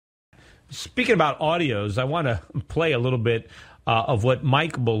Speaking about audios, I want to play a little bit of what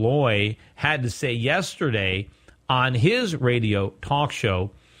Mike Malloy had to say yesterday on his radio talk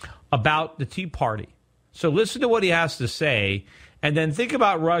show about the Tea Party. So listen to what he has to say, and then think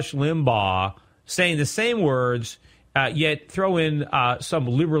about Rush Limbaugh saying the same words, yet throw in some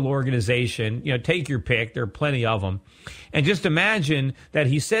liberal organization. You know, take your pick. There are plenty of them. And just imagine that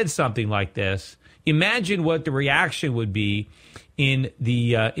he said something like this. Imagine what the reaction would be in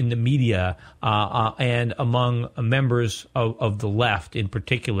the media and among members of the left in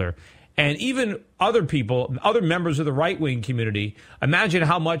particular. And even other people, other members of the right-wing community, imagine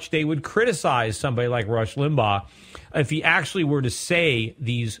how much they would criticize somebody like Rush Limbaugh if he actually were to say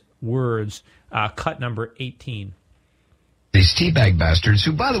these words, cut number 18. These teabag bastards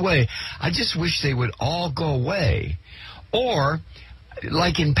who, by the way, I just wish they would all go away. Or,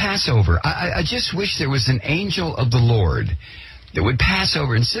 like in Passover, I just wish there was an angel of the Lord that would pass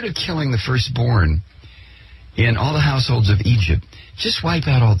over, instead of killing the firstborn in all the households of Egypt, just wipe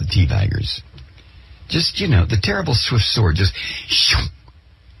out all the teabaggers. Just, you know, the terrible swift sword, just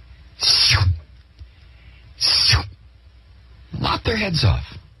lop their heads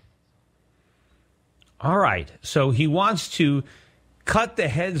off. All right, so he wants to cut the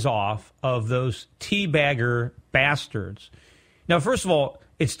heads off of those teabagger bastards. Now, first of all,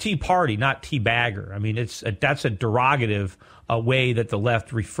 it's Tea Party, not teabagger. I mean, that's a derogative way that the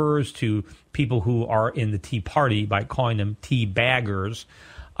left refers to people who are in the Tea Party by calling them teabaggers.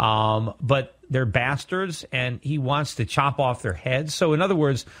 But they're bastards, and he wants to chop off their heads. So, in other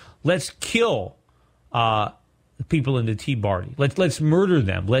words, let's kill people in the Tea Party. Let's murder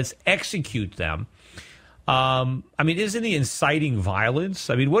them. Let's execute them. I mean, isn't he inciting violence?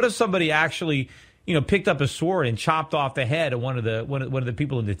 I mean, what if somebody actually, you know, picked up a sword and chopped off the head of one of the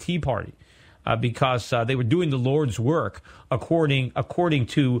people in the Tea Party because they were doing the Lord's work, according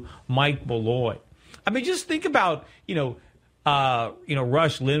to Mike Malloy? I mean, just think about Rush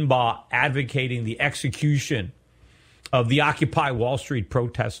Limbaugh advocating the execution of the Occupy Wall Street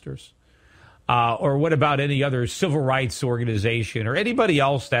protesters. Or what about any other civil rights organization or anybody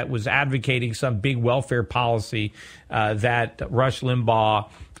else that was advocating some big welfare policy that Rush Limbaugh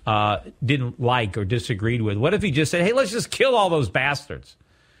didn't like or disagreed with? What if he just said, hey, let's just kill all those bastards?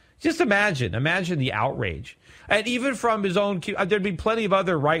 Just imagine the outrage. And even from his own, there'd be plenty of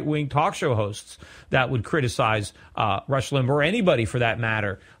other right-wing talk show hosts that would criticize Rush Limbaugh, or anybody for that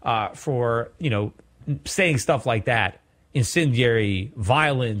matter, for, saying stuff like that. Incendiary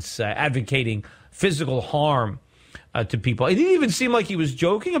violence, advocating physical harm to people. It didn't even seem like he was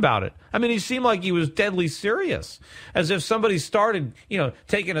joking about it. I mean, he seemed like he was deadly serious, as if somebody started,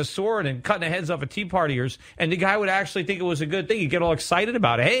 taking a sword and cutting the heads off of Tea Partiers, and the guy would actually think it was a good thing. He'd get all excited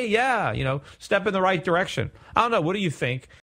about it. Hey, yeah, step in the right direction. I don't know. What do you think?